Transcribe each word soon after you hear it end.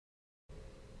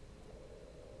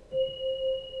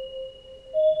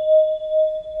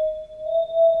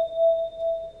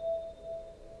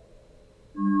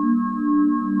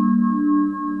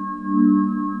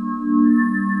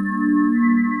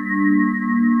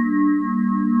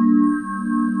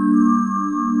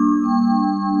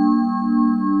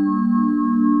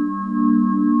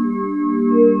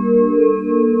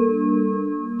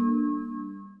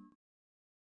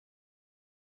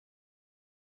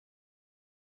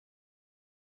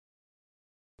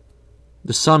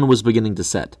The sun was beginning to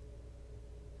set.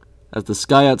 As the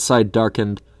sky outside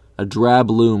darkened, a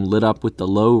drab loom lit up with the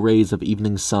low rays of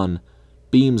evening sun,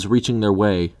 beams reaching their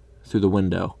way through the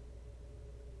window.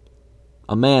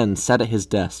 A man sat at his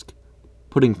desk,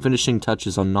 putting finishing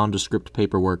touches on nondescript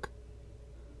paperwork.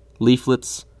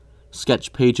 Leaflets,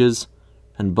 sketch pages,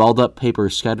 and balled-up paper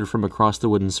scattered from across the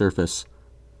wooden surface.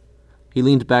 He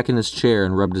leaned back in his chair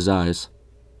and rubbed his eyes.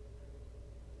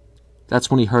 That's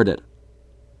when he heard it.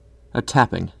 A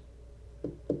tapping.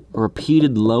 A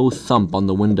repeated low thump on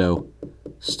the window,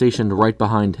 stationed right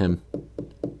behind him.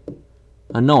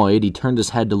 Annoyed, he turned his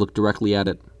head to look directly at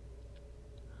it.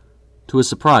 To his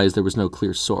surprise, there was no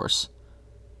clear source,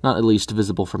 not at least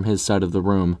visible from his side of the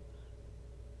room.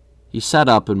 He sat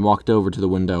up and walked over to the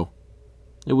window.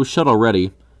 It was shut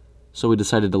already, so he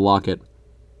decided to lock it.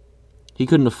 He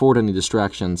couldn't afford any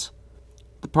distractions.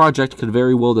 The project could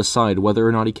very well decide whether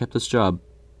or not he kept his job.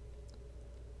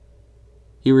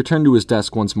 He returned to his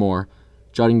desk once more,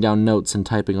 jotting down notes and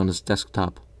typing on his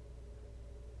desktop.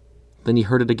 Then he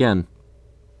heard it again.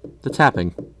 The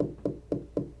tapping.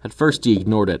 At first he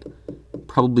ignored it.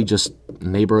 Probably just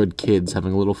neighborhood kids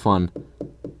having a little fun.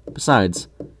 Besides,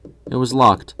 it was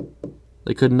locked.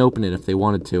 They couldn't open it if they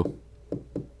wanted to.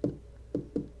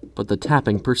 But the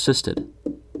tapping persisted.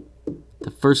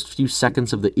 The first few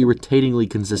seconds of the irritatingly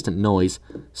consistent noise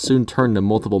soon turned to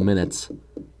multiple minutes.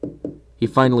 He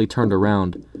finally turned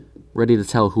around, ready to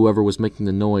tell whoever was making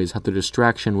the noise how the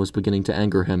distraction was beginning to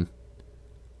anger him.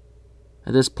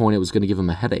 At this point, it was going to give him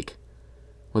a headache,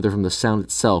 whether from the sound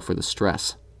itself or the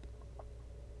stress.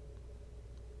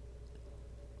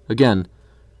 Again,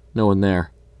 no one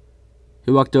there.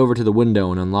 He walked over to the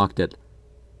window and unlocked it.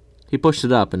 He pushed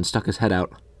it up and stuck his head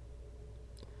out.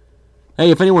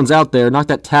 "Hey, if anyone's out there, knock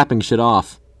that tapping shit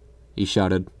off," he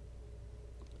shouted.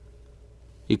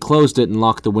 He closed it and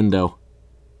locked the window.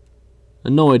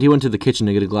 Annoyed, he went to the kitchen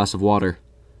to get a glass of water.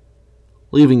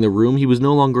 Leaving the room, he was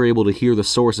no longer able to hear the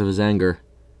source of his anger.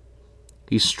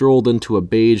 He strolled into a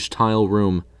beige tile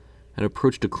room and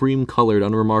approached a cream-colored,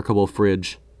 unremarkable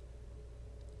fridge.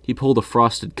 He pulled a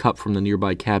frosted cup from the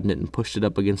nearby cabinet and pushed it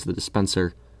up against the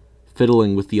dispenser,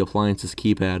 fiddling with the appliance's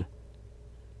keypad.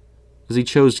 As he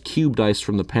chose cubed ice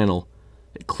from the panel,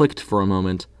 it clicked for a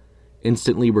moment,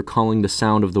 instantly recalling the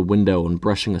sound of the window and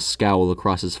brushing a scowl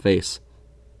across his face.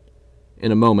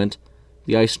 In a moment,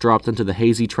 the ice dropped into the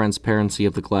hazy transparency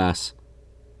of the glass.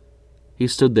 He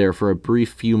stood there for a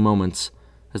brief few moments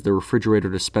as the refrigerator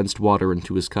dispensed water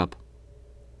into his cup.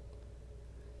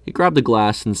 He grabbed the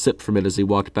glass and sipped from it as he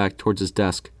walked back towards his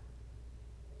desk.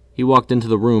 He walked into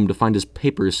the room to find his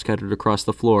papers scattered across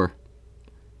the floor.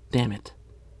 Damn it,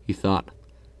 he thought.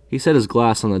 He set his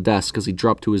glass on the desk as he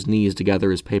dropped to his knees to gather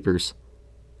his papers.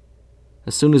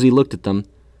 As soon as he looked at them,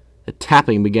 the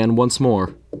tapping began once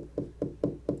more.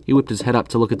 He whipped his head up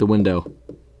to look at the window.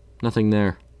 Nothing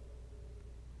there.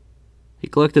 He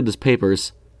collected his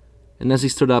papers, and as he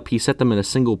stood up, he set them in a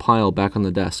single pile back on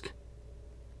the desk.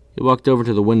 He walked over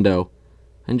to the window,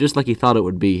 and just like he thought it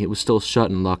would be, it was still shut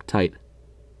and locked tight.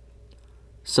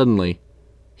 Suddenly,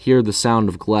 he heard the sound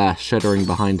of glass shattering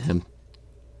behind him.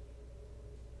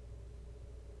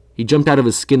 He jumped out of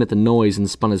his skin at the noise and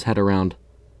spun his head around.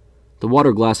 The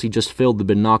water glass he just filled had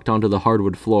been knocked onto the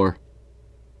hardwood floor.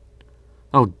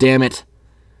 "Oh, damn it!"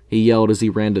 he yelled as he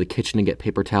ran to the kitchen to get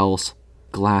paper towels.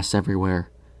 Glass everywhere,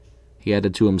 he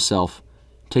added to himself,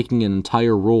 taking an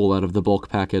entire roll out of the bulk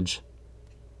package.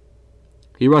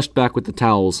 He rushed back with the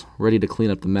towels, ready to clean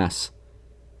up the mess.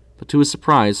 But to his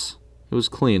surprise, it was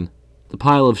clean. The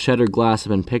pile of shattered glass had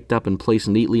been picked up and placed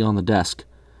neatly on the desk,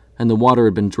 and the water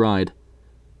had been dried.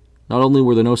 Not only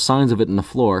were there no signs of it in the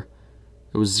floor,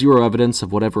 there was zero evidence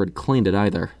of whatever had cleaned it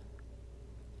either.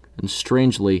 And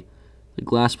strangely, the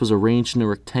glass was arranged in a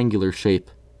rectangular shape,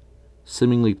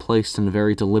 seemingly placed in a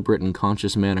very deliberate and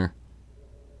conscious manner.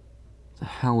 What the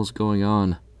hell is going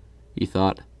on? He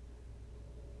thought.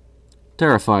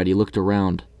 Terrified, he looked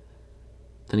around.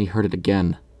 Then he heard it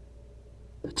again.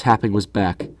 The tapping was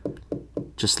back,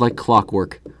 just like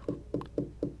clockwork.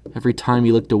 Every time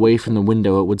he looked away from the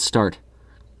window, it would start.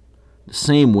 The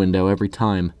same window every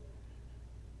time.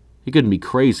 He couldn't be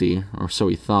crazy, or so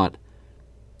he thought,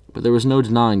 but there was no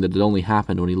denying that it only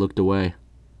happened when he looked away.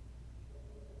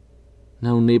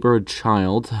 No neighborhood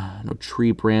child, no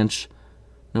tree branch,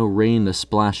 no rain to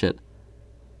splash it.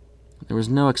 There was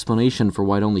no explanation for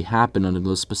why it only happened under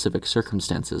those specific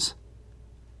circumstances.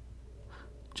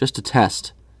 Just to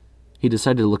test, he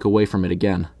decided to look away from it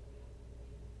again.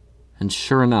 And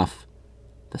sure enough,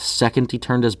 the second he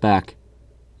turned his back,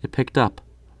 it picked up.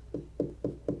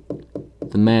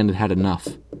 The man had had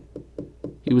enough.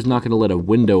 He He was not going to let a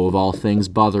window of all things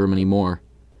bother him anymore.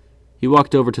 He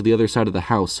walked over to the other side of the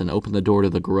house and opened the door to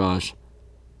the garage.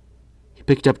 He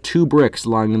picked up 2 bricks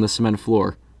lying on the cement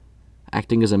floor,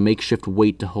 acting as a makeshift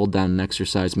weight to hold down an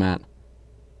exercise mat.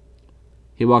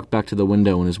 He walked back to the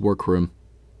window in his workroom.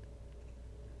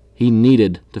 He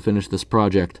needed to finish this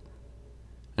project,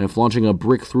 and if launching a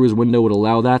brick through his window would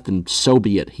allow that, then so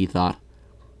be it, he thought.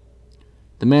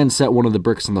 The man set one of the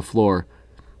bricks on the floor,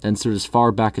 then stood as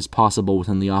far back as possible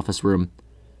within the office room,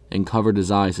 and covered his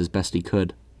eyes as best he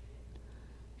could.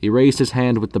 He raised his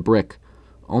hand with the brick,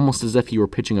 almost as if he were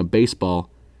pitching a baseball,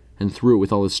 and threw it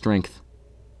with all his strength.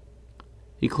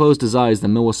 He closed his eyes the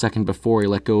millisecond before he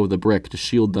let go of the brick to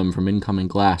shield them from incoming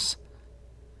glass.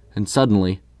 And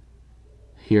suddenly,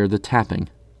 he heard the tapping.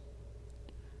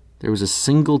 There was a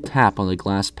single tap on the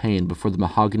glass pane before the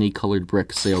mahogany-colored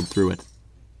brick sailed through it.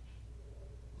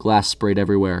 Glass sprayed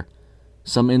everywhere,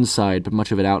 some inside, but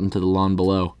much of it out into the lawn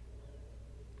below.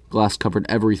 Glass covered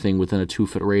everything within a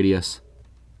 2-foot radius.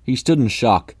 He stood in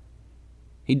shock.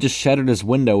 He'd just shattered his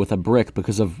window with a brick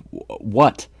because of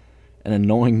what? An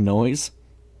annoying noise?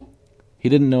 He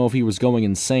didn't know if he was going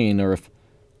insane or if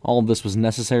all of this was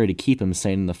necessary to keep him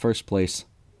sane in the first place.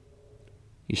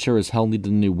 He sure as hell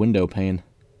needed a new window pane.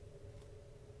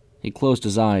 He closed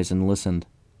his eyes and listened.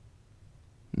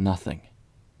 Nothing.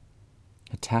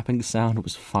 The tapping sound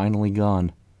was finally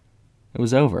gone. It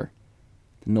was over.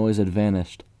 The noise had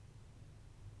vanished.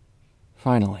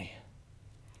 Finally,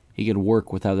 he could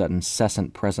work without that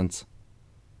incessant presence.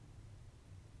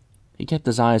 He kept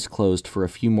his eyes closed for a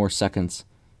few more seconds,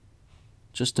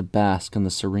 just to bask in the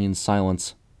serene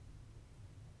silence.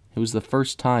 It was the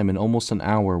first time in almost an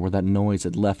hour where that noise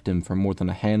had left him for more than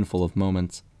a handful of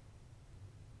moments.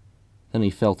 Then he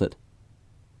felt it.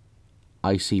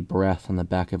 Icy breath on the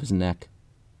back of his neck.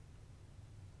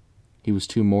 He was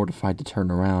too mortified to turn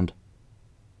around.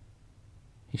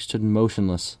 He stood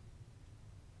motionless,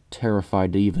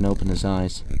 terrified to even open his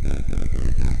eyes.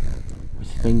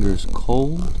 With fingers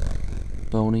cold,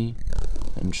 bony,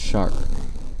 and sharp,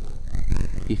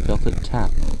 he felt it tap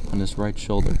on his right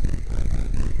shoulder.